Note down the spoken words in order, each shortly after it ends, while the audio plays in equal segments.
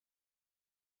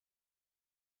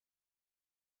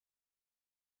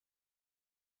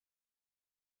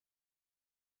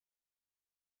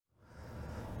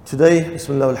Today,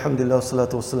 Bismillah, alhamdulillah,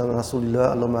 salatu wassalam,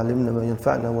 rasulillah, Allahumma alimna ma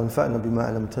yanfa'na wa anfa'na bima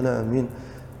alamtana, ameen,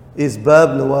 is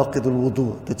Bab Nawaqid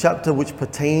al-Wudu, the chapter which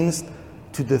pertains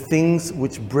to the things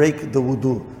which break the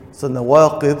wudu. So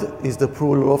Nawaqid is the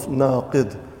plural of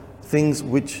Naqid, things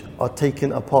which are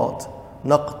taken apart.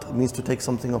 Naqd means to take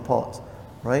something apart,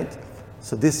 right?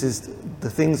 So this is the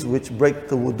things which break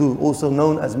the wudu, also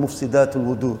known as Mufsidat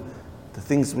al-Wudu, the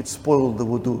things which spoil the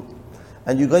wudu.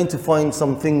 And you're going to find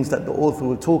some things that the author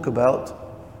will talk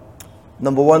about.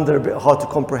 Number one, they're a bit hard to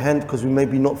comprehend because we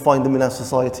maybe not find them in our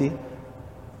society.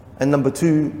 And number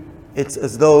two, it's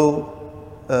as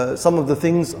though some of the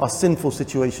things are sinful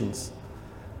situations.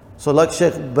 So like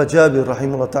Shaykh Bajabir,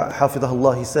 rahimahullah,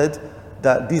 hafidahullah, he said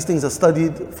that these things are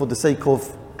studied for the sake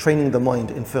of training the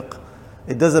mind in fiqh.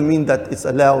 It doesn't mean that it's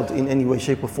allowed in any way,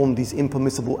 shape or form, these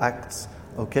impermissible acts.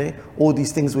 Okay? All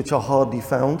these things which are hardly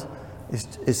found,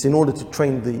 it's in order to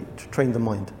train the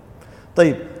mind.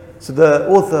 طيب. So the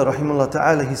author, rahimahullah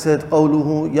ta'ala, he said,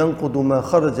 قَوْلُهُ يَنْقُضُ مَا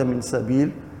خَرَجَ مِنْ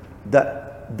سَبِيلٍ,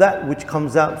 that which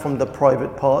comes out from the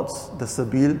private parts, the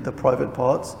sabil, the private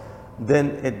parts,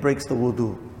 then it breaks the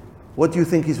wudu. What do you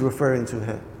think he's referring to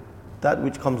here? That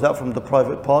which comes out from the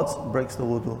private parts breaks the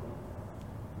wudu.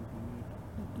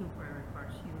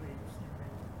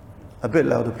 A bit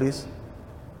louder, please.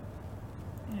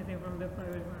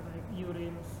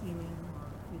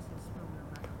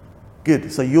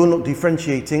 Good. So you're not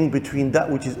differentiating between that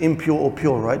which is impure or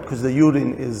pure, right? Because the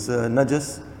urine is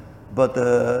najas, but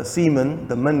the semen,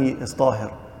 the mani, is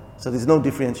tahir. So there's no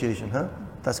differentiation, huh?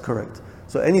 That's correct.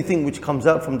 So anything which comes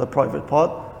out from the private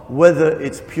part, whether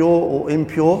it's pure or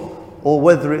impure, or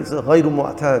whether it's غير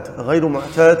معتاد. غير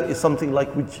معتاد is something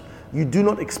like which you do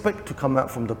not expect to come out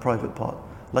from the private part,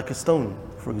 like a stone,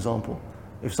 for example.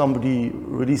 If somebody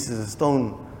releases a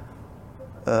stone,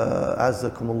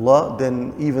 Azzakumullah,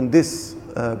 then even this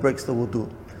breaks the wudu.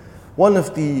 One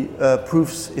of the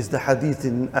proofs is the hadith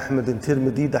in Ahmad and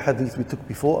Tirmidhi, the hadith we took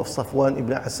before of Safwan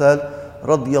ibn Asal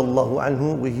radiyallahu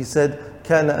anhu, where he said,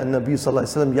 كان النبي صلى الله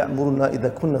عليه وسلم يأمرنا إذا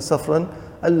كنا سفرا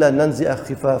ألا ننزع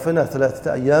خفافنا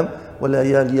 3 أيام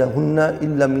ولياليهن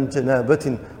إلا من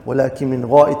جنابة ولكن من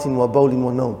غائط وبول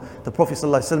ونوم. The Prophet صلى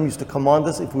الله عليه وسلم used to command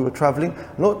us if we were traveling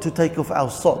not to take off our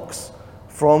socks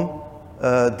from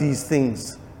these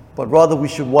things, but rather we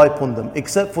should wipe on them,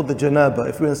 except for the janaba.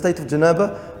 If we're in a state of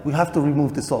janaba, we have to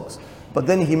remove the socks. But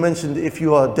then he mentioned if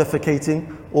you are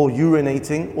defecating or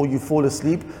urinating or you fall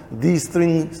asleep, these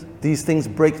things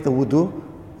break the wudu,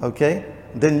 okay?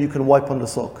 Then you can wipe on the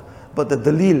sock. But the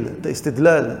dalil, the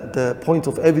istidlal, the point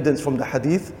of evidence from the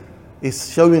hadith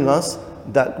is showing us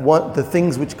that the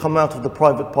things which come out of the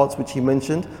private parts which he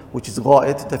mentioned, which is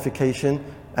gha'it, defecation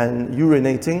and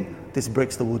urinating, this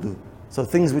breaks the wudu. So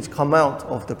things which come out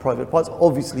of the private parts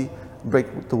obviously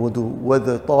break the wudu,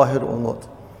 whether tahir or not.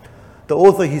 The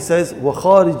author, he says,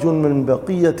 وَخَارِجٌ مِّن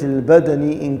بَقِيَّةِ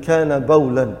الْبَدَنِ إِن كَانَ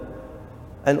بَوْلًا.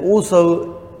 And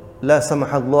also, la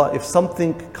samahullah, if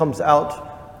something comes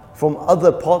out from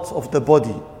other parts of the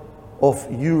body of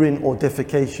urine or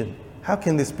defecation. How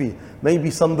can this be?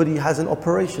 Maybe somebody has an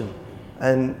operation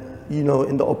and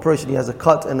in the operation he has a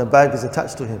cut and a bag is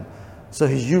attached to him. So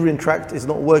his urine tract is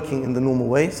not working in the normal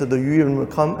way, so the urine will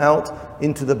come out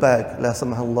into the bag, la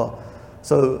samahullah.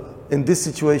 So in this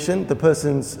situation, the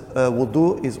person's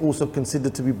wudu is also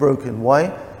considered to be broken.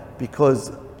 Why? Because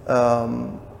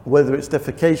whether it's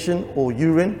defecation or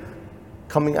urine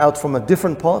coming out from a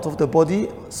different part of the body,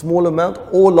 small amount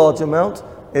or large amount,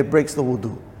 it breaks the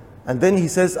wudu. And then he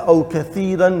says, أَوْ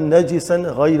كَثِيرًا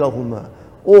نَجِسًا غَيْرَهُمَا,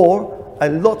 or a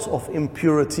lot of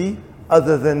impurity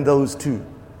other than those two.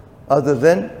 Other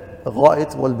than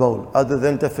gha'it wal bawl, other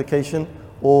than defecation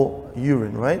or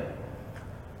urine, right?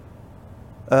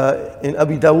 In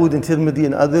Abi Dawood and Tirmidhi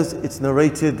and others, it's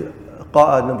narrated,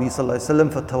 قَاءَ Nabi sallallahu alayhi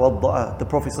wa sallam فَتَوَضَّعَ. The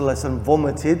Prophet sallallahu alayhi wa sallam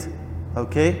vomited,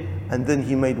 okay, and then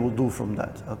he made wudu from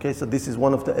that. Okay, so this is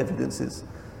one of the evidences.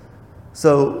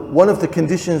 So one of the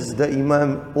conditions the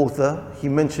Imam author, he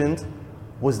mentioned,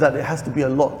 was that it has to be a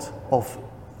lot of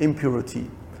impurity.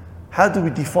 How do we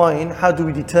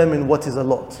determine what is a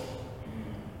lot?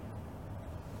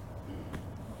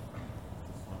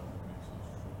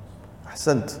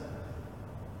 Ahsant.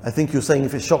 I think you're saying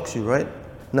if it shocks you, right?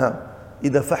 Now,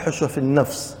 إِذَا فَحُشَ فِي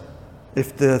النَّفْسِ,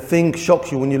 if the thing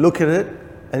shocks you when you look at it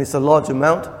and it's a large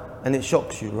amount and it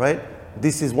shocks you, right?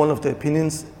 This is one of the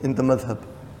opinions in the madhab.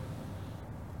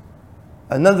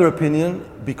 Another opinion,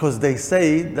 because they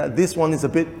say that this one is a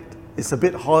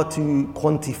bit hard to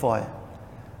quantify.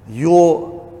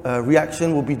 Your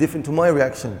reaction will be different to my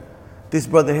reaction. This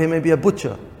brother here may be a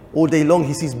butcher. All day long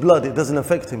he sees blood, it doesn't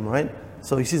affect him, right?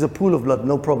 So he sees a pool of blood,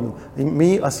 no problem. In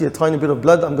me, I see a tiny bit of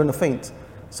blood, I'm going to faint.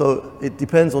 So it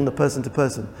depends on the person to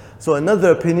person. So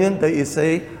another opinion, they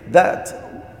say that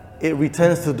it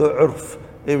returns to the urf,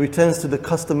 it returns to the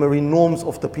customary norms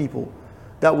of the people.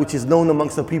 That which is known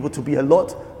amongst the people to be a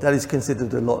lot, that is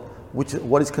considered a lot.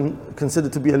 What is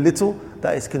considered to be a little,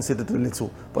 that is considered a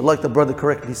little. But like the brother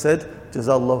correctly said,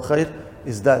 Jazallahu khair,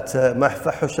 is that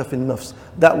mahfahusha fil nafs,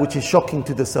 that which is shocking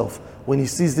to the self. When he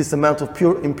sees this amount of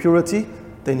pure impurity,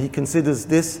 then he considers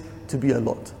this to be a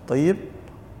lot. Tayyib.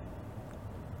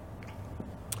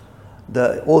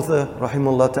 The author,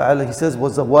 rahimahullah ta'ala, he says,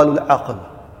 وَزَوَالُ الْعَقْلِ,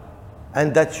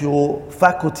 and that your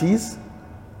faculties,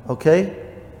 okay,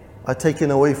 are taken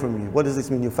away from you. What does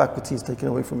this mean? Your faculties taken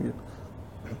away from you.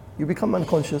 You become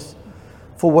unconscious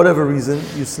for whatever reason.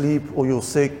 You sleep, or you're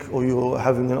sick, or you're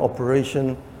having an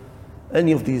operation.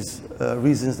 Any of these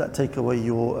reasons that take away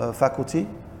your faculty,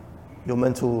 your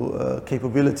mental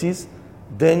capabilities,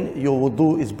 then your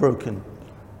wudu is broken.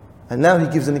 And now he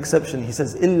gives an exception. He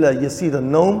says, إِلَّا يَسِيرَ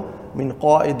النَّوْمِ مِنْ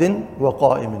قَائِدٍ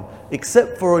وَقَائِمٍ,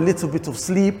 except for a little bit of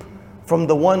sleep from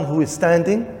the one who is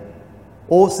standing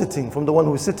or sitting, from the one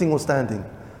who is sitting or standing.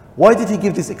 Why did he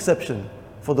give this exception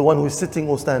for the one who is sitting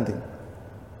or standing?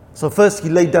 So first he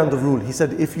laid down the rule. He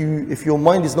said, if your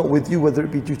mind is not with you, whether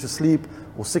it be due to sleep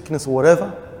or sickness or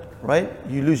whatever, right,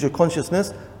 you lose your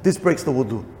consciousness, this breaks the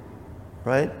wudu,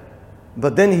 right?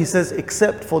 But then he says,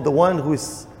 except for the one who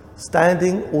is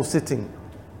standing or sitting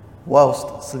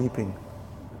whilst sleeping.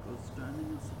 Because standing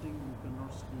and sitting, you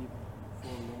cannot sleep for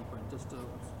a long time, just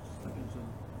seconds.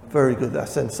 Very good, that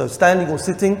sense. So standing or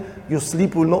sitting, your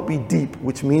sleep will not be deep,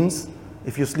 which means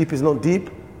if your sleep is not deep,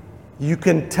 you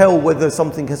can tell whether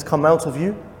something has come out of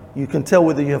you. You can tell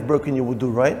whether you have broken your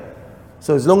wudu, right?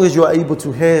 So as long as you are able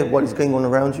to hear what is going on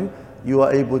around you, you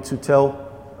are able to tell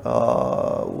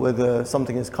whether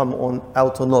something has come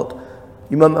out or not.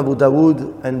 Imam Abu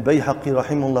Dawood and Bayhaqi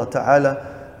rahimahullah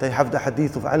ta'ala, they have the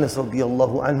hadith of Anas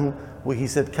radiyallahu anhu, where he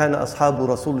said, كان أصحاب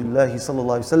رسول الله صلى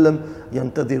الله عليه وسلم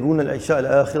ينتظرون العشاء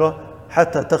الآخرة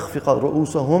حتى تخفق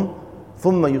رؤوسهم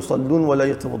ثم يصلون ولا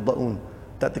يتوضؤون.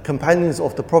 That the companions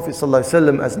of the Prophet صلى الله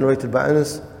عليه وسلم, as narrated by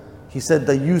Anas, he said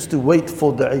they used to wait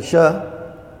for the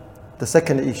Isha, the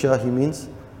second Isha he means,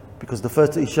 because the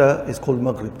first Isha is called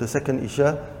Maghrib, the second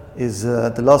Isha is,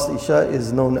 the last Isha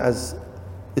is known as,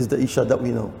 is the Isha that we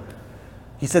know.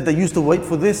 He said they used to wait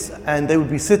for this, and they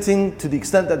would be sitting to the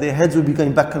extent that their heads would be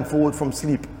going back and forward from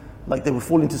sleep. Like they would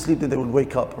fall into sleep, then they would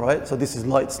wake up, right? So this is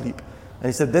light sleep. And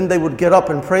he said then they would get up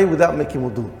and pray without making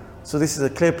wudu. So this is a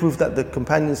clear proof that the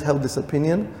companions held this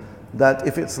opinion, that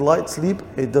if it's light sleep,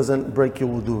 it doesn't break your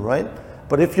wudu, right?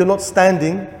 But if you're not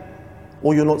standing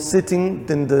or you're not sitting,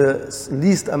 then the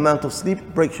least amount of sleep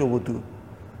breaks your wudu.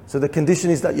 So the condition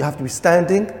is that you have to be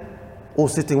standing or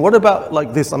sitting. What about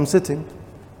like this? I'm sitting.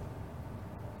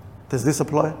 Does this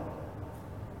apply?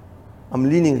 I'm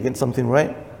leaning against something,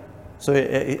 right? So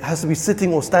it has to be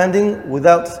sitting or standing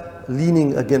without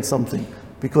leaning against something.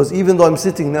 Because even though I'm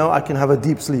sitting now, I can have a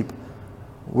deep sleep.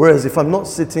 Whereas if I'm not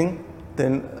sitting,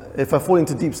 then if I fall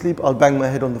into deep sleep, I'll bang my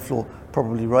head on the floor,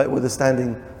 probably, right? Whether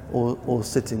standing or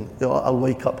sitting, I'll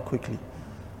wake up quickly.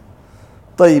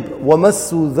 طيب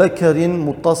ومس ذكر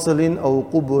متصل أو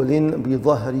قبل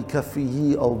بظهر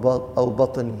كفه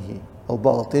أو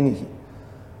باطنه.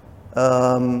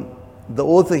 The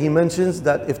author, he mentions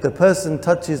that if the person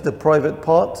touches the private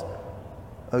part,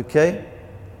 okay,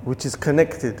 which is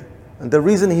connected, and the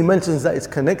reason he mentions that it's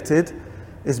connected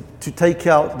is to take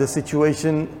out the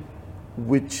situation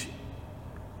which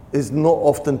is not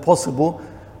often possible,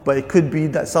 but it could be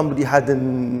that somebody had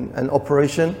an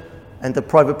operation and the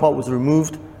private part was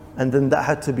removed, and then that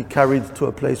had to be carried to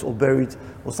a place or buried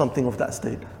or something of that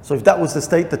state. So if that was the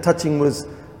state, the touching was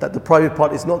that the private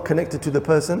part is not connected to the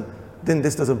person, then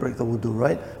this doesn't break the wudu,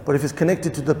 right? But if it's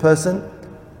connected to the person,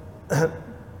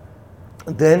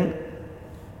 then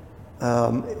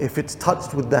if it's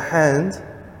touched with the hand,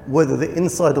 whether the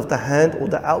inside of the hand or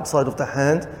the outside of the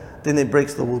hand, then it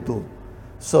breaks the wudu.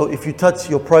 So if you touch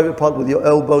your private part with your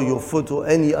elbow, your foot, or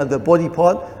any other body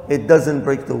part, it doesn't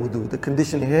break the wudu. The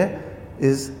condition here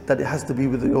is that it has to be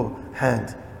with your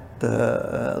hand,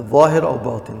 the zahir or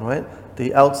batin, right?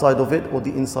 The outside of it or the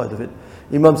inside of it.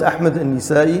 Imams Ahmad and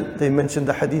Nisa'i, they mentioned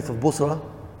the hadith of Busra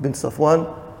bin Safwan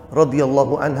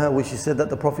radiyallahu anha, where she said that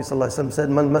the Prophet ﷺ said,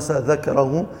 Man masa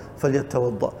dhakarahu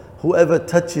falyattawadda. Whoever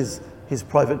touches his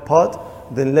private part,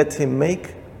 then let him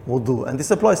make wudu. And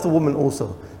this applies to women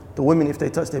also. The women, if they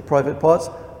touch their private parts,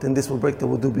 then this will break the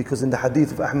wudu, because in the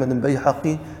hadith of Ahmad and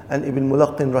Bayhaqi and Ibn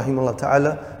Mulaqqin rahimahullah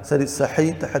ta'ala said it's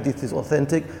sahih, the hadith is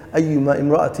authentic. أَيُّمَا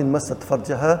إِمْرَأَةٍ مَسَّتْ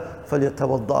فَرْجَهَا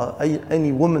فَلْيَتَوَضَّعَ.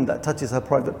 Any woman that touches her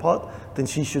private part, then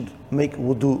she should make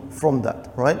wudu from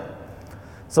that, right?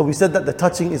 So we said that the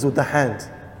touching is with the hand,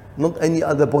 not any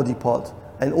other body part.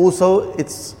 And also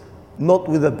it's not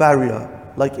with a barrier.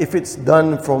 Like if it's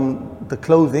done from the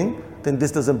clothing, then this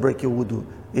doesn't break your wudu.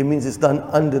 It means it's done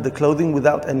under the clothing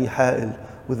without any ha'il,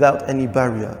 without any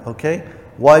barrier, okay?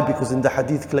 Why? Because in the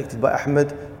hadith collected by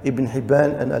Ahmad, Ibn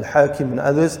Hibban and Al-Hakim and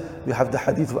others, we have the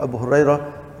hadith of Abu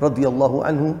Hurairah radiyallahu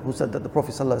anhu, who said that the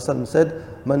Prophet ﷺ said,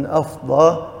 "Man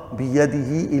afda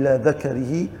biyadihi ila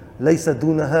dhakarihi laysa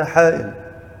dunaha ha'il,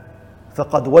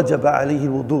 faqad wajaba alayhi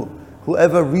al-wudu."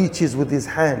 Whoever reaches with his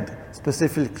hand,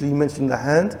 specifically mentioning the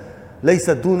hand,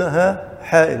 laysa dunaha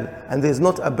ha'il, and there's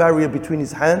not a barrier between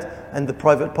his hand and the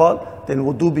private part, then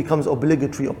wudu becomes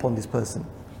obligatory upon this person.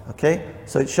 Okay?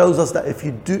 So it shows us that if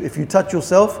you touch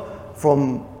yourself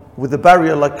with a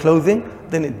barrier like clothing,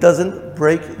 then it doesn't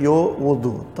break your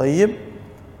wudu. طيب.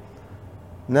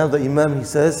 Now the Imam, he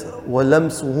says,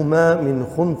 وَلَمْسُهُمَا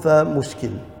مِنْ خُنْثَ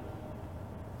مُشْكِلٍ.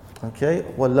 Okay,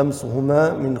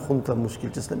 وَلَمْسُهُمَا مِنْ خُنْثَ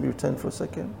مُشْكِلٍ. Just let me return for a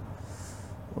second.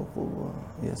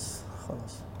 Yes,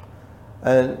 خلاص.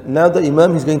 And now the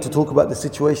Imam is going to talk about the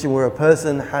situation where a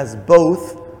person has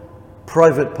both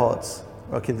private parts.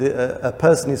 Okay, a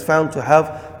person is found to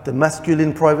have the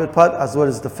masculine private part as well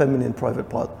as the feminine private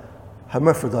part.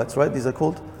 Hermaphrodites, right? These are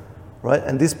called, right?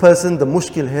 And this person, the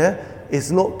mushkil here,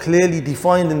 is not clearly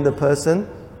defined in the person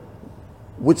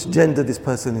which gender this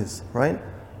person is, right?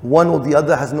 One or the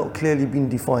other has not clearly been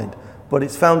defined, but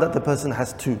it's found that the person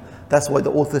has two. That's why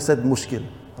the author said mushkil,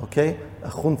 okay? A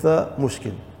khuntha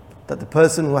mushkil. That the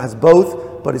person who has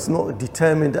both, but it's not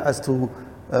determined as to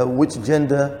which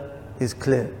gender is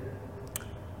clear.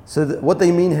 So what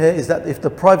they mean here is that if the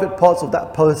private parts of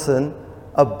that person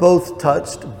are both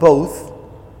touched,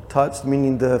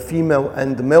 meaning the female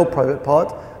and the male private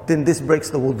part, then this breaks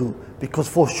the wudu. Because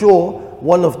for sure,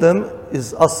 one of them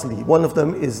is asli, one of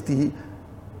them is the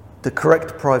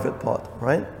correct private part,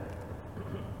 right?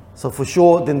 So for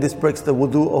sure, then this breaks the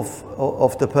wudu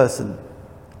of the person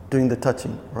doing the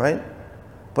touching, right?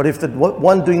 But if the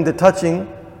one doing the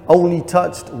touching only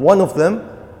touched one of them,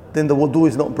 then the wudu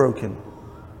is not broken.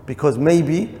 Because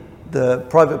maybe the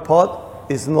private part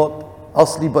is not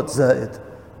asli but za'id.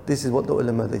 This is what the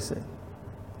ulama they say.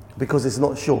 Because it's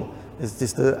not sure. Is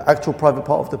this the actual private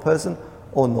part of the person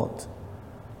or not?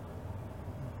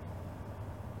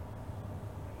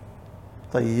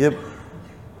 طيب.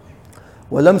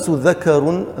 وَلَمْسُ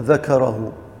ذَكَرٌ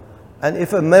ذَكَرَهُ. And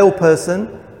if a male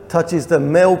person touches the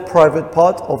male private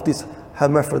part of this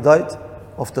hermaphrodite,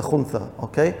 of the khuntha,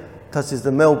 okay? Touches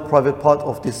the male private part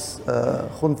of this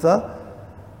khuntha,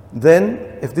 then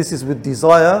if this is with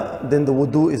desire, then the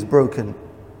wudu is broken.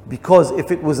 Because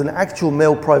if it was an actual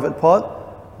male private part,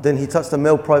 then he touched the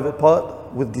male private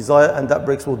part with desire and that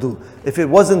breaks wudu. If it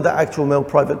wasn't the actual male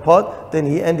private part, then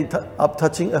he ended up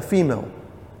touching a female,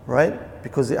 right?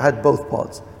 Because it had both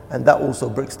parts, and that also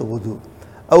breaks the wudu.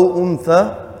 أو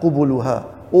أنثى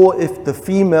قبلها. Or if a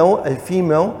female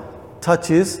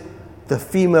touches the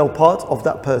female part of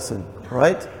that person,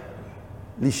 right?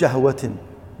 لِشَهْوَةٍ,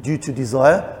 due to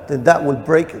desire, then that will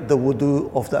break the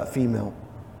wudu of that female.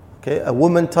 Okay, a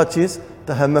woman touches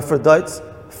the hermaphrodite's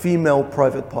female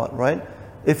private part, right?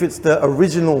 If it's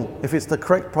the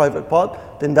correct private part,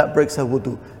 then that breaks her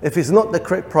wudu. If it's not the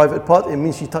correct private part, it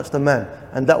means she touched a man,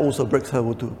 and that also breaks her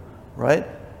wudu, right?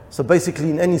 So basically,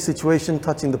 in any situation,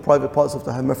 touching the private parts of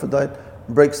the hermaphrodite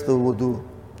breaks the wudu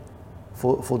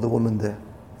for the woman there.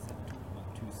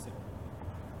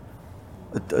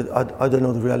 I don't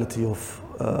know the reality of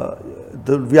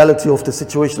the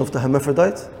situation of the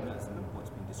hermaphrodite.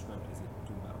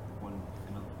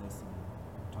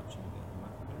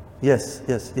 Yes.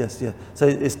 So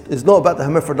it's not about the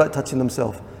hermaphrodite touching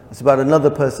themselves. It's about another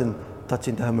person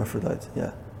touching the hermaphrodite.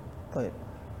 Yeah. طيب.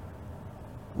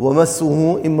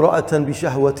 وَمَسُّهُ إِمْرَأَةً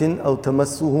بِشَهْوَةٍ أَوْ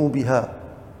تَمَسُّهُ بِهَا.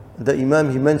 The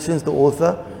Imam, he mentions, the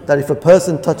author, that if a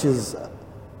person touches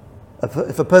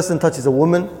a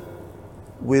woman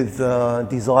with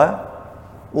desire,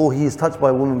 or he is touched by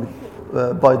a woman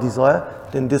by desire,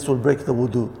 then this will break the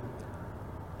wudu.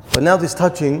 But now this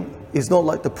touching is not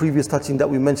like the previous touching that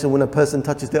we mentioned when a person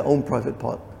touches their own private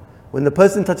part. When the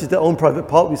person touches their own private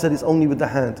part, we said it's only with the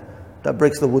hand that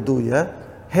breaks the wudu, yeah?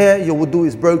 Here your wudu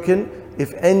is broken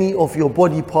if any of your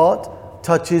body part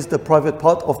touches the private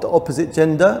part of the opposite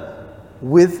gender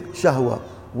with shahwa,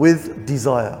 with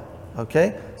desire,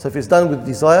 okay? So if it's done with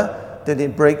desire, then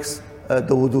it breaks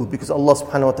the wudu, because Allah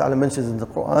subhanahu wa ta'ala mentions in the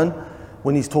Quran,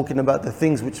 when he's talking about the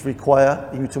things which require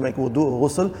you to make wudu or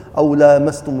ghusl, أَوْ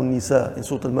لَامَسْتُمُ النِّسَاء in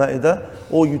Surah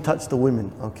Al-Ma'idah, or you touch the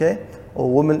women, okay? Or a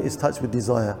woman is touched with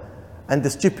desire. And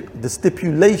the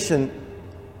stipulation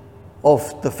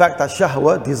of the fact that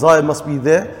shahwa, desire must be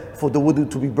there, for the wudu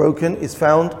to be broken is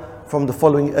found from the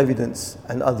following evidence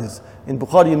and others. In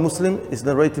Bukhari and Muslim, it's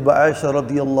narrated by Aisha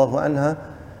radiyallahu anha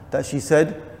that she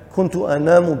said, كنت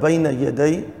أنام بين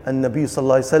يدي النبي صلى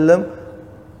الله عليه وسلم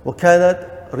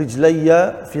وكانت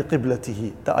رجلي في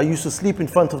قبلته. That I used to sleep in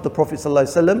front of the Prophet صلى الله عليه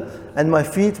وسلم and my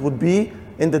feet would be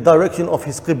in the direction of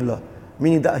his qibla,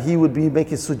 meaning that he would be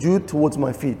making sujood towards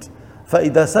my feet.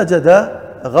 فإذا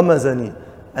سجد غمزني.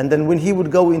 And then when he would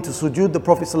go into sujood, the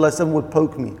Prophet صلى الله عليه وسلم would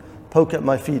poke at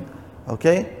my feet.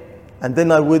 Okay? And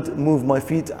then I would move my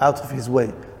feet out of his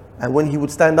way. And when he would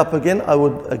stand up again, I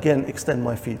would again extend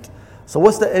my feet. So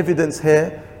what's the evidence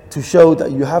here to show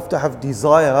that you have to have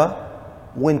desire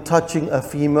when touching a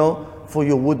female for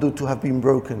your wudu to have been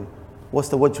broken? What's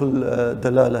the wajhul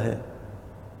dalala here?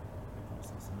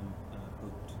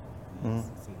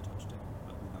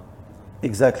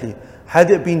 Exactly.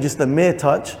 Had it been just a mere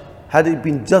touch, had it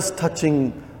been just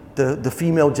touching the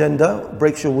female gender,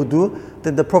 breaks your wudu,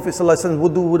 then the Prophet ﷺ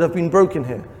wudu would have been broken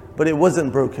here. But it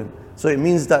wasn't broken. So it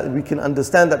means that we can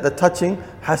understand that the touching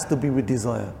has to be with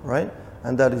desire, right?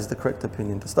 And that is the correct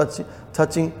opinion. The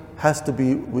touching has to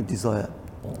be with desire.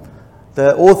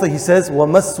 The author, he says,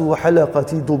 وَمَسُّ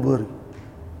حَلَقَةِ دُبُرِ.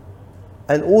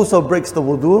 And also breaks the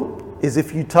wudu is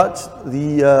if you touch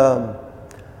the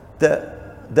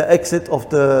exit of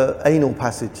the anal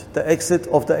passage. The exit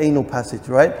of the anal passage,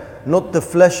 right? Not the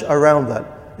flesh around that.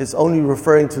 It's only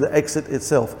referring to the exit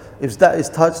itself. If that is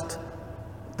touched,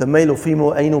 the male or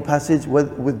female anal passage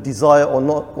with desire or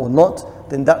not,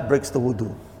 then that breaks the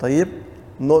wudu. Tayyib?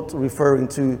 Not referring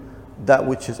to that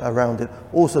which is around it.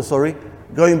 Also,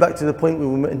 going back to the point we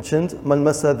mentioned, مَنْ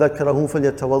مَسَّ ذَكَرَهُ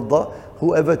فَلْيَتَوَضَّأ.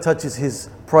 Whoever touches his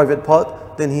private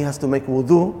part, then he has to make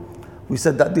wudu. We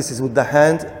said that this is with the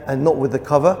hand and not with the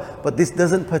cover, but this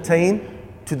doesn't pertain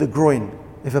to the groin.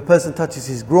 If a person touches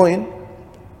his groin,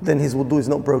 then his wudu is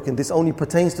not broken. This only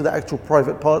pertains to the actual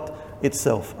private part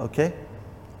itself, okay?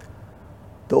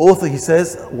 The author, he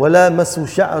says, وَلَا مَسُّ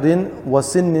شَعْرٍ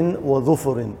وَسِنٍ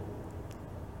وَظُفُرٍ.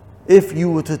 If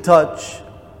you were to touch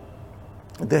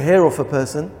the hair of a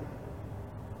person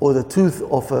or the tooth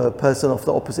of a person of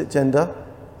the opposite gender,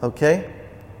 okay,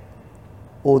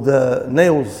 or the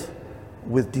nails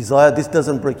with desire, this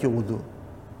doesn't break your wudu.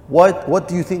 What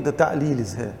do you think the ta'leel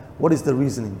is here? What is the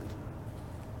reasoning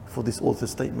for this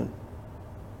author's statement?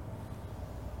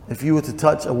 If you were to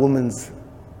touch a woman's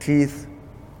teeth,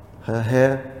 her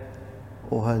hair,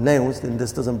 or her nails, then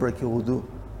this doesn't break your wudu,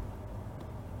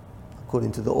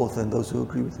 according to the author and those who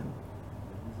agree with him.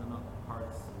 These are not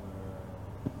parts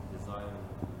where desire.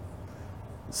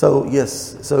 So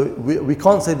yes, so we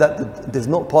can't say that there's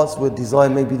not parts where desire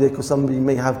may be there, because somebody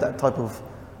may have that type of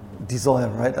desire,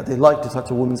 right? That they like to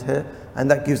touch a woman's hair and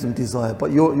that gives them desire.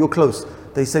 But you're close.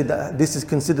 They say that this is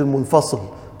considered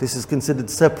munfasl. This is considered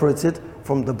separated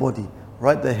from the body,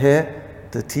 right? The hair,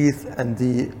 the teeth and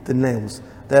the nails.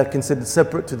 They are considered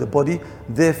separate to the body.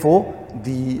 Therefore,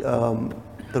 the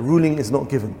ruling is not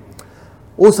given.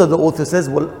 Also, the author says,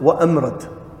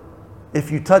 وَأَمْرَدْ.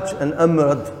 If you touch an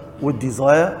amrad with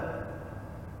desire,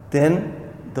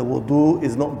 then the wudu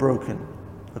is not broken,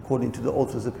 according to the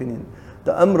author's opinion.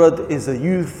 The amrad is a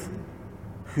youth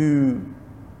who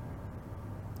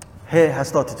hair has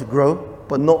started to grow,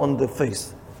 but not on the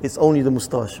face. It's only the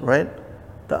moustache, right?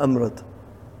 The amrad,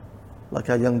 like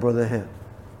our young brother here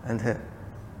and hair,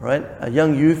 right? A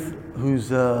young youth whose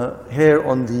hair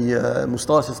on the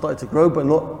moustache has started to grow, but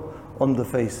not on the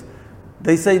face.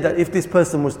 They say that if this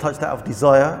person was touched out of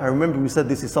desire, I remember we said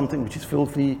this is something which is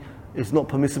filthy, it's not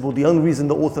permissible. The only reason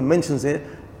the author mentions it,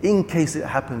 in case it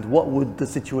happened, what would the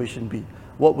situation be?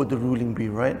 What would the ruling be,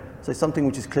 right? So it's something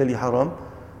which is clearly haram.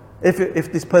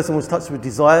 If this person was touched with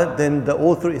desire, then the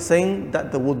author is saying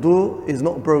that the wudu is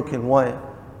not broken. Why?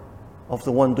 Of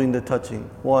the one doing the touching.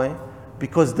 Why?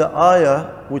 Because the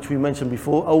ayah, which we mentioned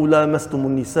before, أَوْلَا مَسْتُمُ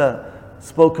النِّسَاء,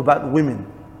 spoke about women.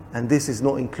 And this is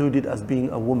not included as being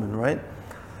a woman, right?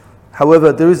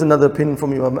 However, there is another opinion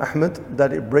from Imam Ahmad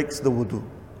that it breaks the wudu.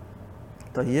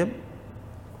 طيب.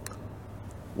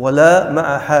 وَلَا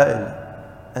مَعَ حَائِلٍ.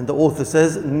 And the author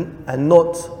says, and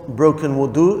not broken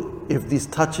wudu if this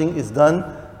touching is done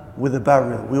with a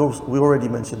barrier. We already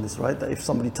mentioned this, right? That if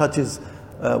somebody touches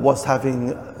whilst having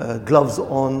gloves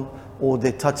on, or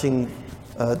they're touching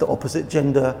the opposite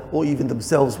gender, or even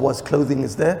themselves whilst clothing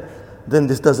is there, then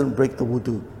this doesn't break the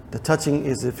wudu. The touching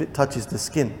is if it touches the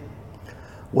skin.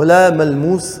 وَلَا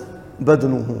مَلْمُوسْ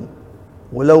بَدْنُهُ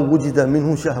وَلَوْ وُجِدَ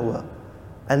مِنْهُ شَهْوَةٌ.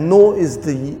 And nor is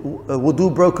the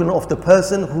wudu broken of the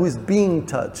person who is being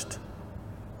touched,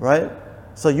 right?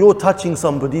 So you're touching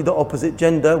somebody, the opposite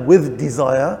gender, with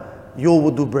desire, your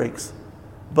wudu breaks.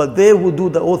 But their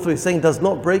wudu, the author is saying, does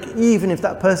not break even if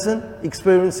that person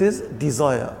experiences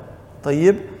desire.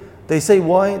 طيب, they say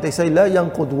why? They say لا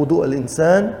ينقض وضوء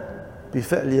الإنسان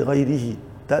بفعل غيره.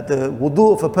 That the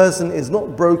wudu of a person is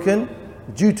not broken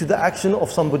due to the action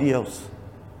of somebody else.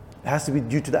 It has to be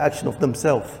due to the action of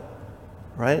themselves.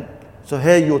 Right? So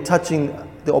here you're touching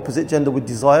the opposite gender with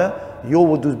desire. Your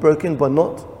wudu is broken, but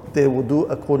not their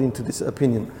wudu according to this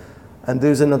opinion. And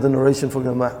there's another narration from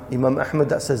Imam Ahmad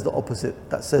that says the opposite.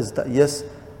 That says that yes,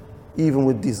 even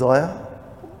with desire,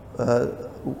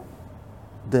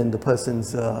 then the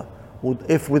person's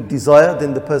if with desire,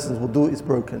 then the person's wudu is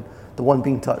broken. The one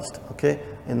being touched. Okay,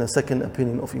 in the second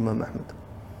opinion of Imam Ahmad.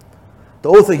 The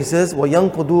author, he says,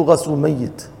 وَيَنْقُدُ غَسْلُ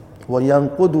مَيِّتٍ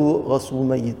وَيَنْقُدُ غَسْلُ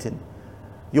مَيِّتٍ.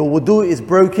 Your wudu is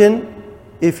broken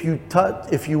if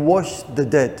you wash the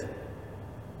dead.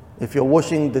 If you're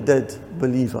washing the dead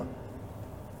believer.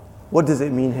 What does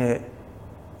it mean here?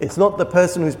 It's not the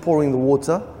person who's pouring the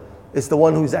water, it's the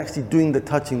one who's actually doing the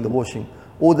touching, the washing,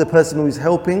 or the person who is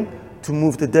helping to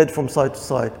move the dead from side to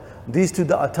side. These two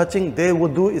that are touching, their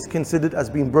wudu is considered as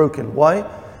being broken. Why?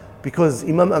 Because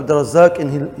Imam Abdul Razzaq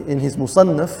in his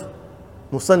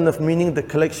Musannaf meaning the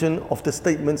collection of the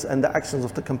statements and the actions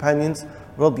of the companions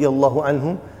radiyallahu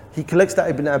anhum, he collects that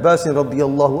Ibn Abbas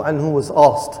radiyallahu anhu was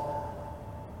asked,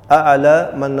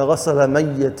 أَعَلَى مَنْ غَسَلَ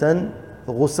مَيَّةً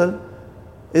ghusl,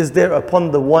 is there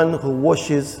upon the one who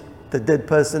washes the dead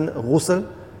person ghusl?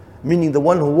 Meaning the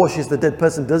one who washes the dead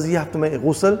person, does he have to make a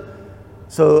ghusl?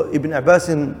 So Ibn Abbas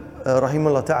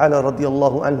rahimahullah ta'ala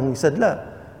radiyallahu anhu, he said, لا,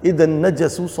 إِذَا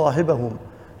نَجَسُوا صَاحِبَهُم.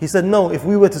 He said, no, if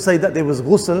we were to say that there was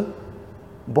ghusl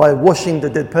by washing the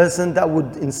dead person, that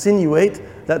would insinuate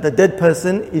that the dead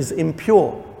person is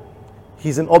impure.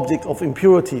 He's an object of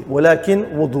impurity.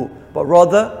 وَلَكِنْ wudu. But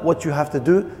rather, what you have to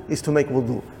do is to make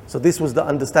wudu. So this was the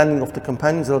understanding of the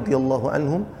companions radiyallahu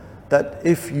anhum, that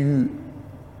if you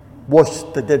wash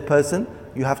the dead person,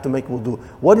 you have to make wudu.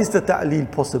 What is the ta'leel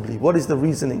possibly? What is the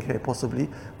reasoning here possibly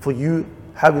for you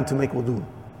having to make wudu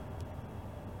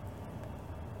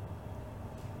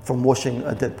from washing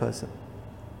a dead person?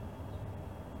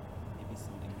 Maybe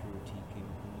some impurity came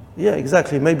upon you. Yeah,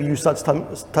 exactly. Maybe you touched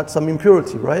some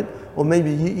impurity, right? Or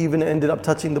maybe you even ended up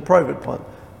touching the private part.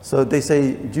 So they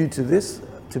say due to this,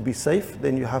 to be safe,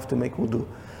 then you have to make wudu.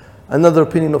 Another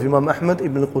opinion of Imam Ahmad,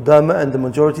 Ibn Qudama, and the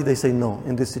majority, they say no.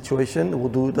 In this situation, the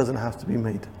wudu doesn't have to be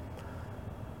made.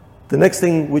 The next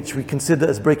thing which we consider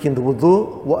as breaking the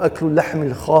wudu, وَأَكْلُ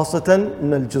اللَّحْمِ الْخَاصَةً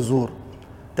مِنَ الْجَزُورِ.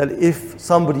 That if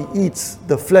somebody eats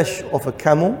the flesh of a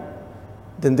camel,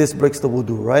 then this breaks the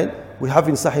wudu, right? We have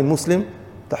in Sahih Muslim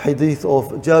the hadith of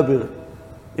Jabir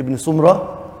ibn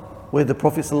Sumrah, where the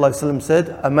Prophet ﷺ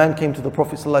said, a man came to the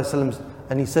Prophet ﷺ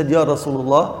and he said, Ya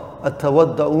Rasulullah,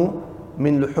 أَتَوَدَّأُ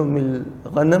min luhum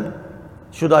al-ghanam,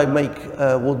 should I make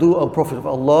wudu, O Prophet of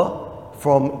Allah,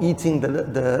 from eating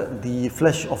the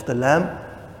flesh of the lamb?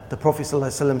 The Prophet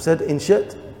ﷺ said, in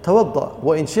shit tawadda,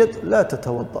 wa in shit la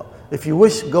tatawadda. If you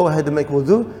wish, go ahead and make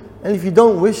wudu, and if you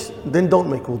don't wish, then don't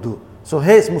make wudu. So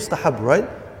here it's mustahab, right?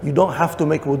 You don't have to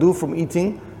make wudu from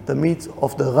eating the meat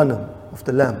of the ghanam, of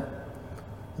the lamb.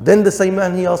 Then the same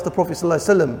man, he asked the Prophet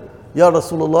ﷺ, Ya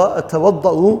Rasulullah,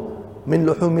 atawadda'u min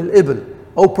luhum al-ibl.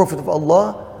 O Prophet of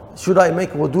Allah, should I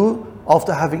make wudu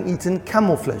after having eaten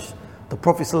camel flesh? The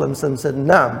Prophet ﷺ said,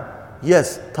 Naam,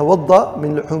 yes, tawadda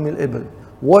min luhum al-ibl.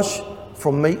 Wash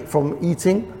from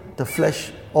eating the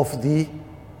flesh of the,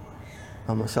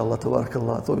 oh mashallah,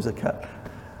 tabarakallah, I thought it was a cat.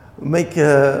 Make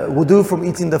wudu from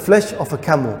eating the flesh of a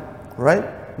camel,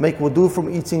 right? Make wudu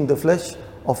from eating the flesh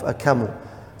of a camel.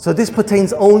 So this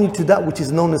pertains only to that which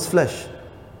is known as flesh,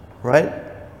 right?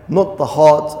 Not the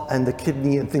heart and the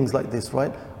kidney and things like this,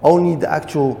 right? Only the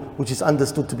actual which is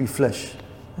understood to be flesh,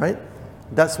 right?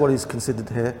 That's what is considered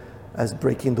here as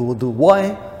breaking the wudu.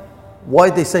 Why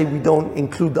they say we don't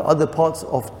include the other parts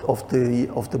of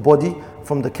the body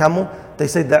from the camel? They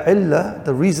say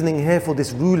the reasoning here for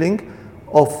this ruling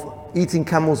of eating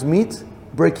camel's meat,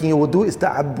 breaking your wudu, is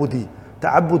ta'abbudi.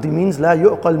 Ta'abbudi means la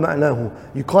yu'qal ma'nahu.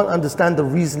 You can't understand the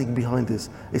reasoning behind this.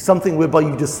 It's something whereby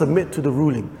you just submit to the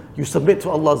ruling. You submit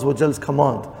to Allah Azza wa Jal's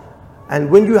command.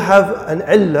 And when you have an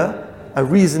illah, a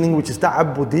reasoning which is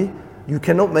ta'abbudi, you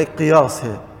cannot make qiyas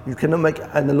here. You cannot make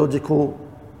analogical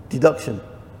deduction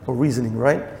or reasoning,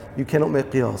 right? You cannot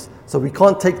make qiyas. So we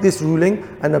can't take this ruling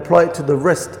and apply it to the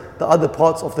rest, the other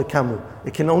parts of the camel.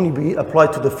 It can only be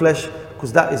applied to the flesh,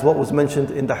 because that is what was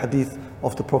mentioned in the hadith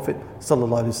of the Prophet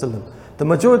sallallahu alaihi wasallam. The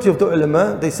majority of the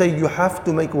ulama, they say you have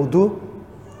to make wudu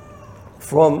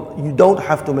you don't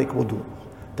have to make wudu.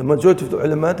 The majority of the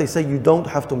ulama, they say you don't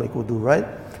have to make wudu, right?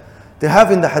 They have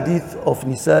in the hadith of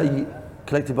Nisa'i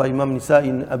collected by Imam Nisa'i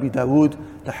in Abi Dawood,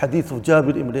 the hadith of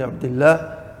Jabir ibn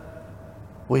Abdullah,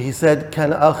 where he said,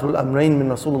 كان آخر الأمرين من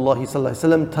رسول الله صلى الله عليه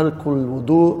وسلم ترك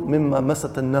الوضوء مما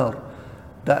مست النار.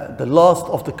 That the last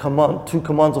of the two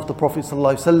commands of the Prophet صلى الله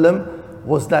عليه وسلم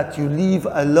was that you leave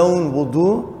alone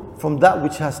wudu from that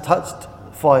which has touched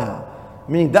fire.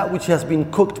 Meaning that which has been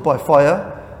cooked by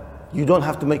fire, you don't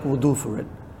have to make wudu for it.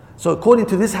 So according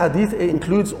to this hadith, it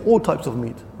includes all types of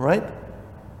meat, right?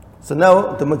 So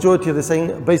now the majority are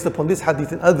saying, based upon this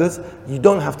hadith and others, you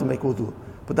don't have to make wudu.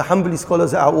 But the Hanbali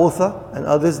scholars, our author and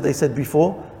others, they said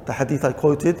before, the hadith I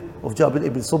quoted of Jabir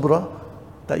ibn Subra,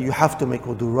 that you have to make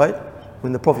wudu, right?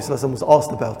 When the Prophet ﷺ was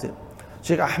asked about it.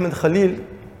 Shaykh Ahmed Khalil,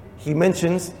 he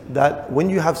mentions that when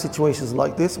you have situations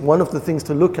like this, one of the things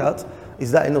to look at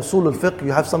is that in Usul al-Fiqh,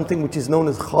 you have something which is known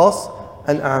as khas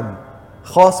and am.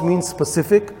 Khas means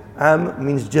specific, am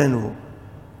means general.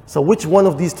 So which one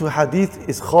of these two hadith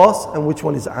is khas and which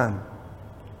one is am?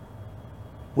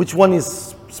 Which one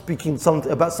is speaking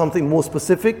about something more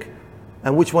specific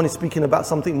and which one is speaking about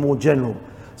something more general?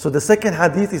 So the second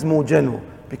hadith is more general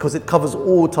because it covers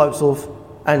all types of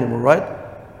animal, right?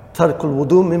 Tarkul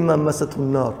wudu mimma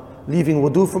masatun nar. Leaving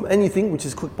wudu from anything which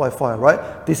is cooked by fire,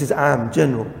 right? This is am,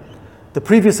 general. The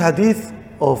previous hadith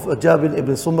of Jabir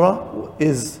ibn Sumra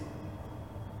is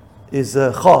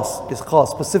khas,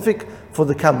 specific for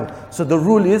the camel. So the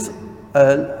rule is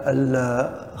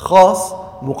al-khas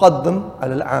muqaddam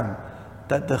al-am.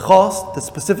 That the khas, the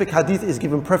specific hadith is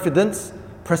given precedence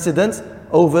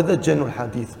over the general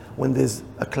hadith when there's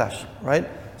a clash, right?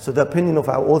 So the opinion of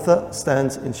our author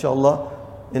stands, inshallah,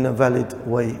 in a valid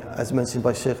way, as mentioned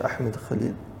by Shaykh Ahmed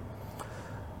Khalil.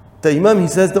 The Imam, he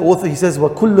says, the author, he says,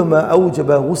 وَكُلُّ مَا أَوْجَبَ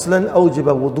غُسْلًا أَوْجَبَ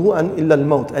وُضُوءًا إِلَّا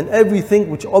الْمَوْتِ. And everything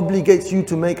which obligates you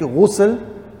to make a ghusl,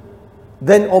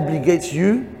 then obligates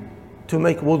you to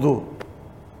make wudu.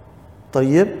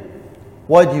 طيب.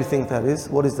 Why do you think that is?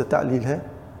 What is the ta'leel here?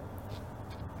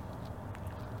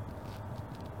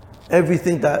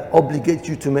 Everything that obligates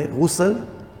you to make ghusl,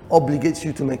 obligates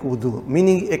you to make wudu.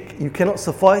 Meaning you cannot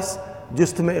suffice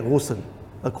just to make ghusl,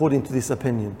 according to this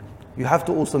opinion. You have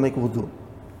to also make wudu.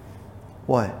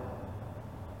 Why?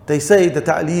 They say the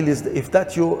ta'leel is that if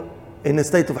that you're in a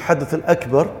state of hadith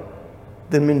al-akbar,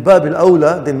 then min bab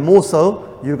al-awla, then more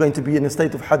so, you're going to be in a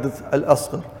state of hadith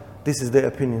al-asghar. This is their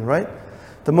opinion, right?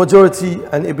 The majority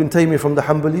and Ibn Taymiyyah from the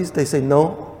Hanbalis, they say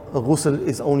no, a ghusl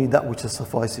is only that which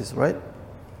suffices, right?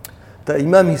 The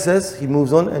Imam, he says, he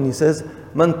moves on and he says,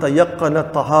 Man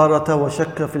tayaqqana taharata wa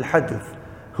shakka fil hadith.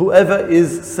 Whoever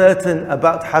is certain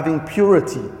about having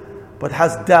purity, but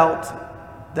has doubt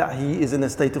that he is in a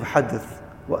state of hadith.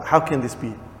 How can this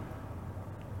be?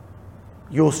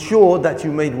 You're sure that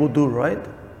you made wudu, right?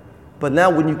 But now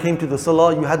when you came to the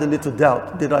salah, you had a little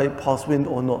doubt. Did I pass wind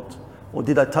or not? Or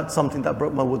did I touch something that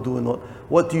broke my wudu or not?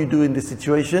 What do you do in this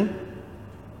situation?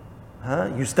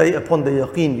 You stay upon the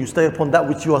yaqeen. You stay upon that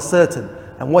which you are certain.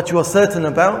 And what you are certain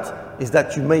about is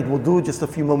that you made wudu just a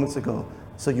few moments ago.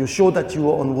 So you're sure that you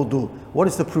were on wudu. What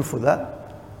is the proof for that?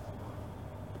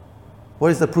 What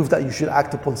is the proof that you should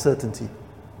act upon certainty?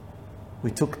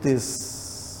 We took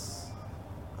this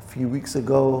a few weeks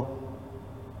ago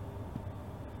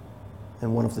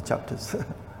in one of the chapters.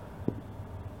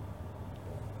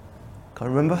 Can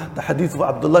you remember? The hadith of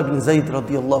Abdullah ibn Zayd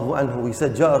radiyallahu anhu. He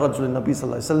said, جاء رجل النبي صلى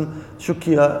الله عليه وسلم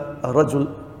شكي رجل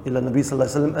إلى النبي صلى الله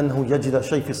عليه وسلم أنه يجد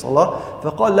شيء في الصلاة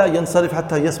فقال لا ينصرف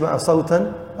حتى يسمع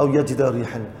صوتا أو يجد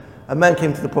ريحا. A man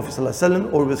came to the Prophet صلى الله عليه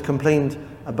وسلم, or was complained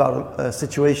about a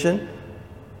situation,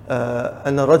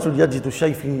 أن الرجل يجد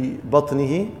شيء في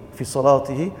بطنه في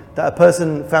صلاته, that a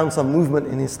person found some movement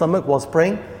in his stomach whilst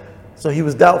praying. So he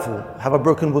was doubtful, have I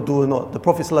broken wudu or not? The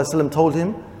Prophet صلى الله عليه وسلم told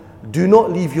him, do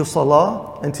not leave your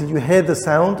salah until you hear the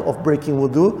sound of breaking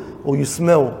wudu or you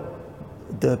smell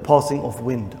the passing of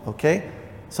wind, okay?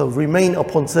 So remain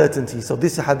upon certainty. So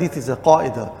this hadith is a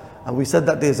qa'idah, and we said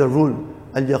that there's a rule,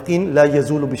 al-yaqeen la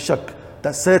yazulu bi-shak,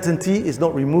 that certainty is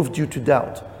not removed due to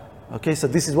doubt. Okay, so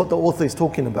this is what the author is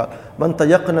talking about. Man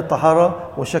tayaqqana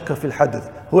tahara wa shakka fil hadith.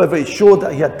 Whoever is sure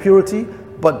that he had purity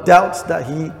but doubts that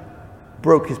he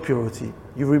broke his purity.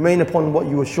 You remain upon what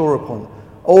you were sure upon.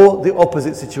 Or the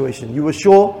opposite situation. You were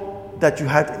sure that you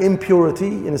had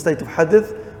impurity in a state of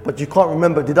hadith, but you can't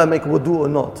remember, did I make wudu or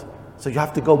not? So you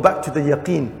have to go back to the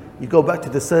yaqeen. You go back to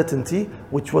the certainty,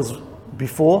 which was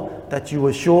before, that you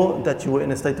were sure that you were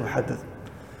in a state of hadith.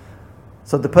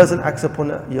 So the person acts upon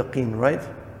yaqeen, right?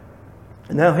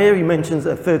 Now here he mentions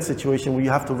a third situation where you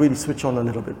have to really switch on a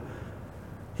little bit.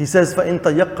 He says, فَإِن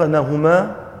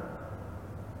تَيَقَّنَهُمَا,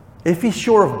 if he's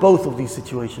sure of both of these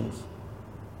situations,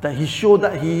 that he's sure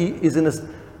that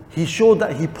he's sure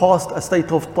that he passed a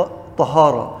state of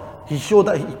tahara, He's sure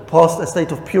that he passed a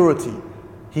state of purity.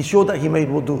 He's sure that he made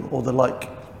wudu or the like,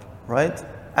 right?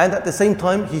 And at the same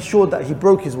time, he's sure that he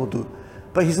broke his wudu.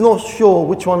 But he's not sure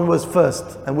which one was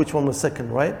first and which one was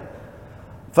second, right?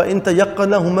 فَإِن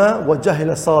تَيَقَّنَهُمَا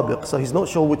وَجَهِلَ سَابِقٍ. So he's not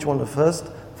sure which one was first.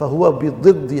 فَهُوَ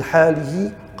بِضِدِّ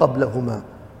حَالِهِ قَبْلَهُمَا.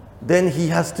 Then he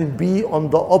has to be on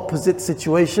the opposite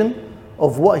situation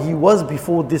of what he was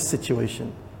before this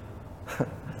situation.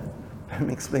 Let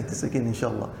me explain this again,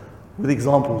 inshallah, with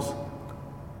examples.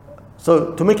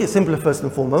 So to make it simpler, first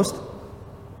and foremost,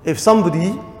 if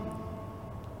somebody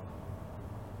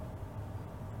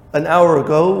an hour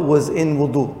ago was in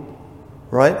wudu,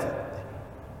 right?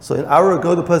 So an hour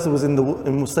ago the person was in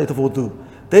the state of wudu.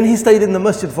 Then he stayed in the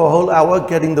masjid for a whole hour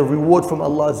getting the reward from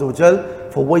Allah Azza wa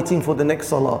Jal for waiting for the next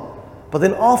salah. But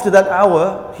then after that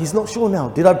hour, he's not sure now.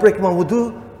 Did I break my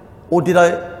wudu? Or did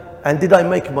I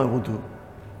make my wudu?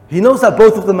 He knows that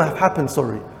both of them have happened,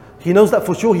 sorry. He knows that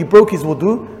for sure he broke his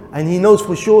wudu, and he knows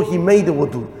for sure he made a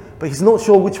wudu. But he's not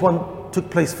sure which one took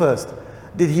place first.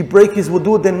 Did he break his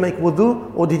wudu, then make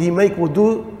wudu? Or did he make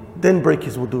wudu, then break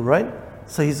his wudu, right?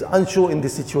 So he's unsure in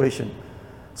this situation.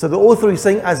 So the author is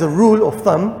saying, as a rule of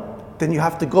thumb, then you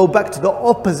have to go back to the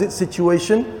opposite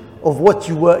situation of what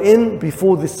you were in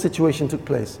before this situation took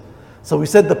place. So we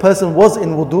said the person was in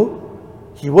wudu,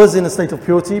 he was in a state of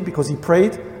purity because he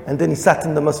prayed, and then he sat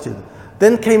in the masjid.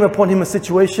 Then came upon him a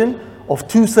situation of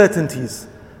two certainties.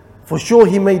 For sure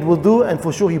he made wudu, and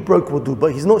for sure he broke wudu,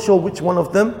 but he's not sure which one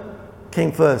of them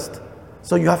came first.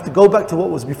 So you have to go back to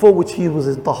what was before, which he was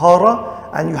in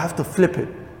tahara, and you have to flip it.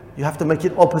 You have to make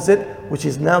it opposite, which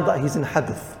is now that he's in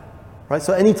hadith. Right?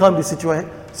 So anytime this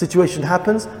situation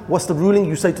happens, what's the ruling?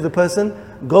 You say to the person,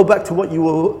 go back to what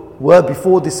you were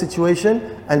before this situation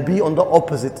and be on the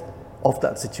opposite of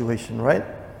that situation, right?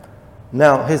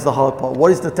 Now, here's the hard part.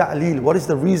 What is the ta'leel? What is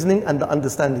the reasoning and the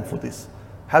understanding for this?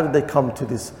 How did they come to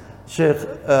this? Sheikh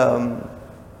Hamad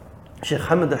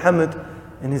al-Hamid,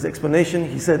 in his explanation,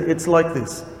 he said it's like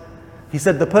this. He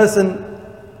said the person,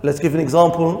 let's give an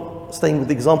example, staying with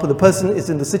the example, the person is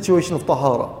in the situation of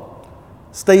tahara,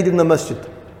 stayed in the masjid.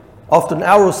 After an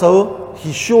hour or so,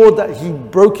 he's sure that he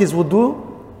broke his wudu,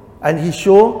 and he's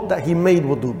sure that he made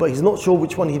wudu, but he's not sure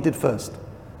which one he did first.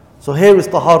 So here is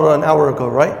tahara an hour ago,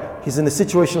 right? He's in a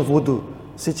situation of wudu,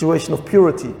 situation of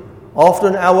purity. After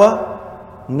an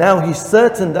hour, now he's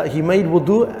certain that he made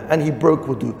wudu and he broke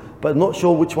wudu, but not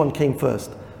sure which one came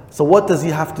first. So what does he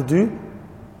have to do?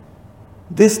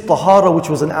 This tahara, which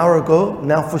was an hour ago,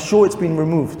 now for sure it's been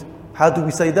removed. How do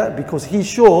we say that? Because he's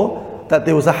sure that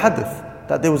there was a hadith,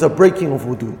 that there was a breaking of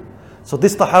wudu. So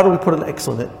this tahara, we put an X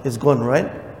on it, is gone,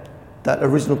 right? That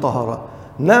original tahara.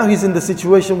 Now he's in the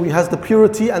situation where he has the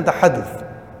purity and the hadith.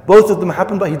 Both of them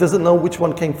happen, but he doesn't know which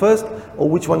one came first or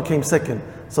which one came second.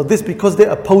 So this, because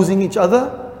they're opposing each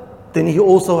other, then he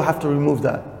also have to remove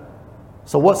that.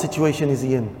 So what situation is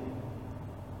he in?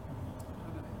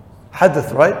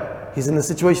 Hadith, right? He's in the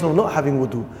situation of not having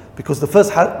wudu, because the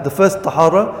first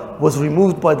tahara was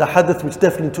removed by the hadith which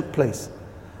definitely took place.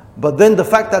 But then the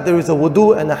fact that there is a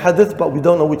wudu and a hadith, but we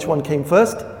don't know which one came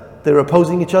first, they're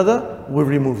opposing each other, we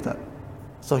remove that.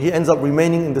 So he ends up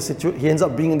remaining in the he ends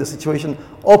up being in the situation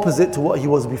opposite to what he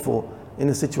was before, in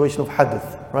a situation of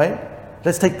hadith, right?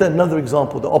 Let's take another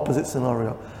example, the opposite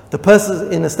scenario. The person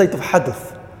is in a state of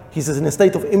hadith. He's in a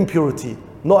state of impurity,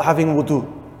 not having wudu,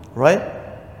 right?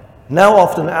 Now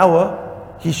after an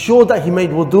hour, he's sure that he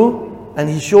made wudu and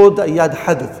he's sure that he had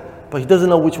hadith, but he doesn't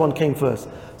know which one came first.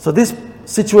 So this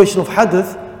situation of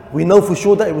hadith, we know for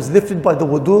sure that it was lifted by the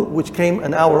wudu which came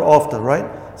an hour after, right?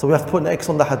 So we have to put an X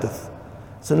on the hadith.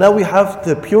 So now we have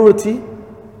the purity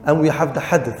and we have the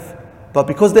hadith. But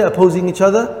because they're opposing each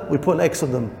other, we put an X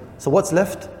on them. So what's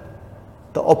left?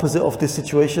 The opposite of this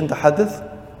situation, the hadith.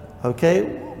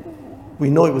 Okay,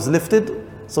 we know it was lifted,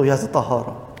 so he has a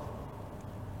tahara.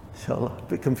 Inshallah, a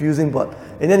bit confusing, but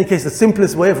in any case, the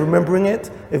simplest way of remembering it,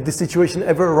 if the situation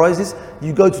ever arises,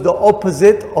 you go to the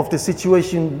opposite of the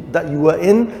situation that you were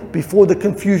in before the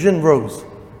confusion rose.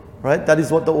 Right? That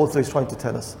is what the author is trying to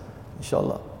tell us.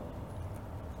 Inshallah.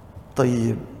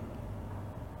 طيب.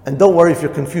 And don't worry if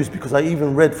you're confused, because I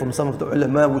even read from some of the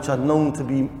ulama which are known to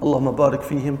be, Allahumma barik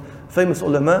fihim, famous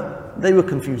ulama, they were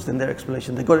confused in their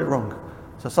explanation. They got it wrong.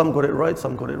 So some got it right,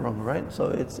 some got it wrong, right? So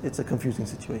it's a confusing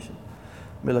situation.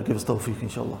 May Allah give us tawfiq,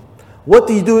 inshallah. What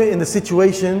do you do in the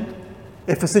situation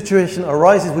if a situation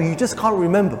arises where you just can't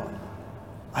remember?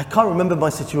 I can't remember my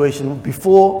situation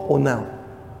before or now.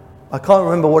 I can't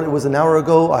remember what it was an hour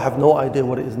ago. I have no idea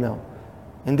what it is now.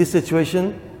 In this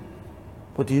situation,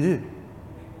 what do?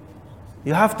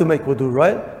 You have to make wudu,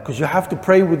 right? Because you have to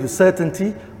pray with the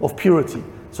certainty of purity.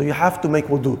 So you have to make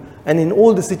wudu. And in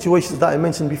all the situations that I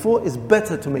mentioned before, it's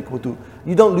better to make wudu.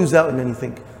 You don't lose out in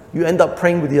anything. You end up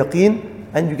praying with yaqeen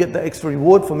and you get the extra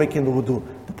reward for making the wudu.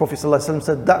 The Prophet ﷺ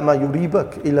said, "Da' ma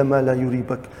yuribak ila ma la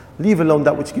yuribak." Leave alone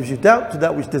that which gives you doubt to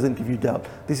that which doesn't give you doubt.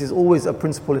 This is always a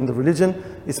principle in the religion,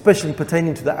 especially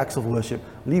pertaining to the acts of worship.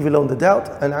 Leave alone the doubt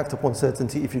and act upon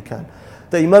certainty if you can.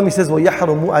 The Imam, he says,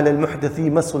 وَيَحْرُمُ عَلَى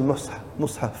الْمُحْدَثِ مَسُّ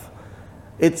الْمُصْحَفِ.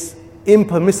 It's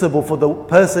impermissible for the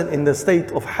person in the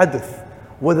state of hadith,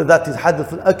 whether that is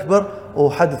hadith al-akbar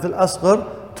or hadith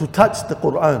al-asghar, to touch the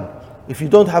Quran. If you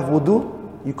don't have wudu,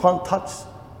 you can't touch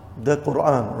the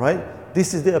Quran, right?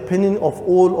 This is the opinion of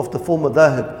all of the four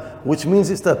madhahib, which means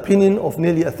it's the opinion of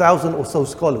nearly 1,000 or so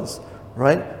scholars,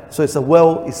 right? So it's a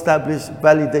well-established,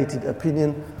 validated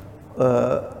opinion,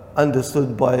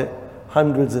 understood by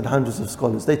hundreds and hundreds of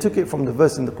scholars. They took it from the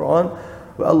verse in the Quran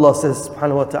where Allah says,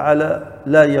 subhanahu wa ta'ala,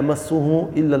 لا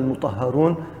يمسه إلا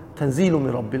المطهرون تنزيل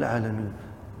من رب العالمين.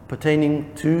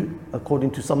 Pertaining to,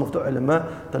 according to some of the ulama,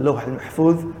 the Lawh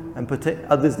al-Mahfuz, and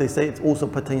others they say it also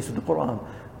pertains to the Quran.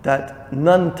 That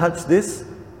none touch this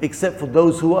except for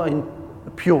those who are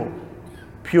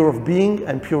pure of being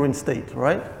and pure in state,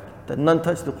 right? That none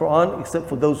touch the Quran except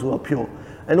for those who are pure.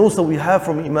 And also we have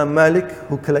from Imam Malik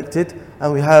who collected,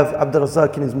 and we have Abdul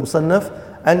Razak in his Musannaf,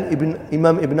 and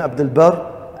Imam Ibn Abdul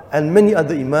Barr, and many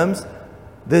other Imams.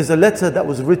 There's a letter that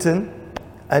was written,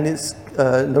 and it's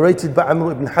narrated by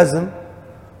Amr ibn Hazm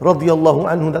radiyallahu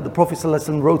anhu, that the Prophet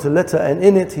ﷺ wrote a letter, and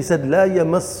in it he said, لا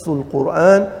يمس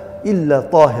القرآن إلا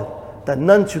طاهر, that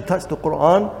none should touch the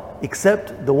Quran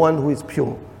except the one who is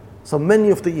pure. So many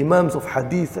of the Imams of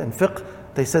Hadith and Fiqh,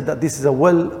 they said that this is a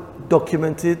well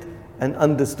documented and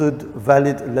understood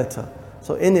valid letter.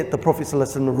 So in it the Prophet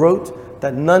ﷺ wrote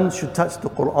that none should touch the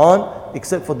Quran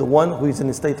except for the one who is in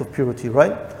a state of purity,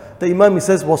 right? The Imam, he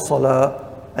says, was salah,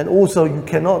 and also you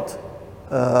cannot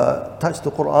touch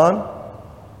the Quran.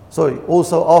 Sorry,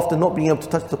 also after not being able to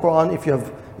touch the Quran,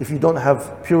 if you don't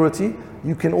have purity,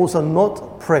 you can also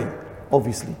not pray,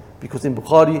 obviously. Because in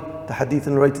Bukhari, the hadith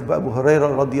narrated by Abu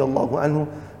Hurairah radiyallahu anhu,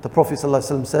 the Prophet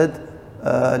ﷺ said,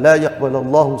 لا يقبل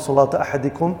الله صلاة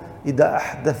أحدكم إذا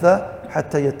أحدث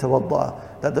حتى يتوضأ.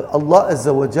 That Allah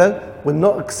Azza wa Jal will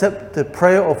not accept the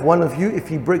prayer of one of you if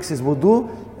he breaks his wudu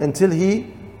until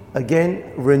he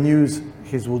again renews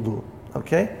his wudu.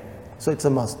 Okay? So it's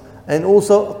a must. And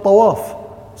also tawaf.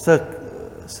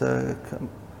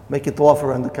 Making tawaf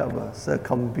around the Kaaba,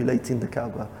 circumambulating the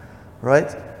Kaaba.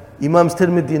 Right? Imams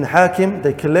Tirmidhi and Hakim,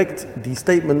 they collect the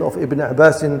statement of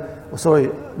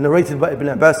narrated by Ibn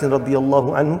Abbas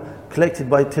radiyallahu anhu, collected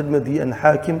by Tirmidhi and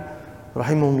Hakim,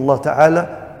 rahimahullah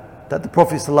ta'ala, that the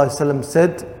Prophet ﷺ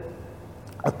said,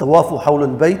 الطواف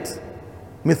حول البيت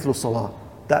مثل الصلاة.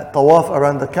 That tawaf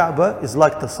around the Kaaba is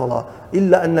like the salah.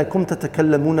 إلا أنكم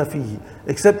تتكلمون فيه.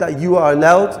 Except that you are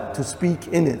allowed to speak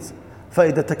in it.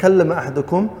 فإذا تكلم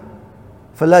أحدكم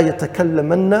فلا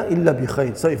يتكلمن إلا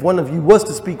بخير. So if one of you was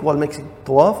to speak while making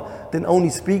tawaf, then only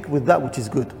speak with that which is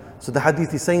good. So the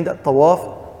hadith is saying that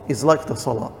tawaf is like the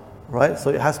salah, right?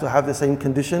 So it has to have the same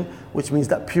condition, which means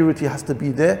that purity has to be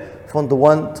there from the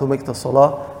one to make the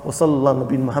salah. Wa sallallahu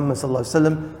nabi Muhammad sallallahu alaihi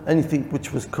wasallam. Anything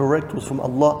which was correct was from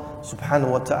Allah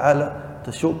subhanahu wa ta'ala.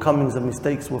 The shortcomings and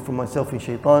mistakes were from myself and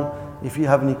shaitan. If you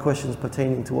have any questions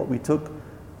pertaining to what we took,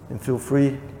 then feel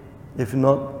free. If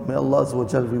not, may Allah Azza wa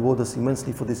Jal reward us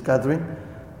immensely for this gathering.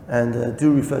 And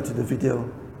do refer to the video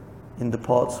in the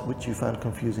parts which you found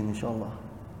confusing, inshallah.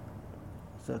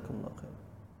 Jazakumullah khair.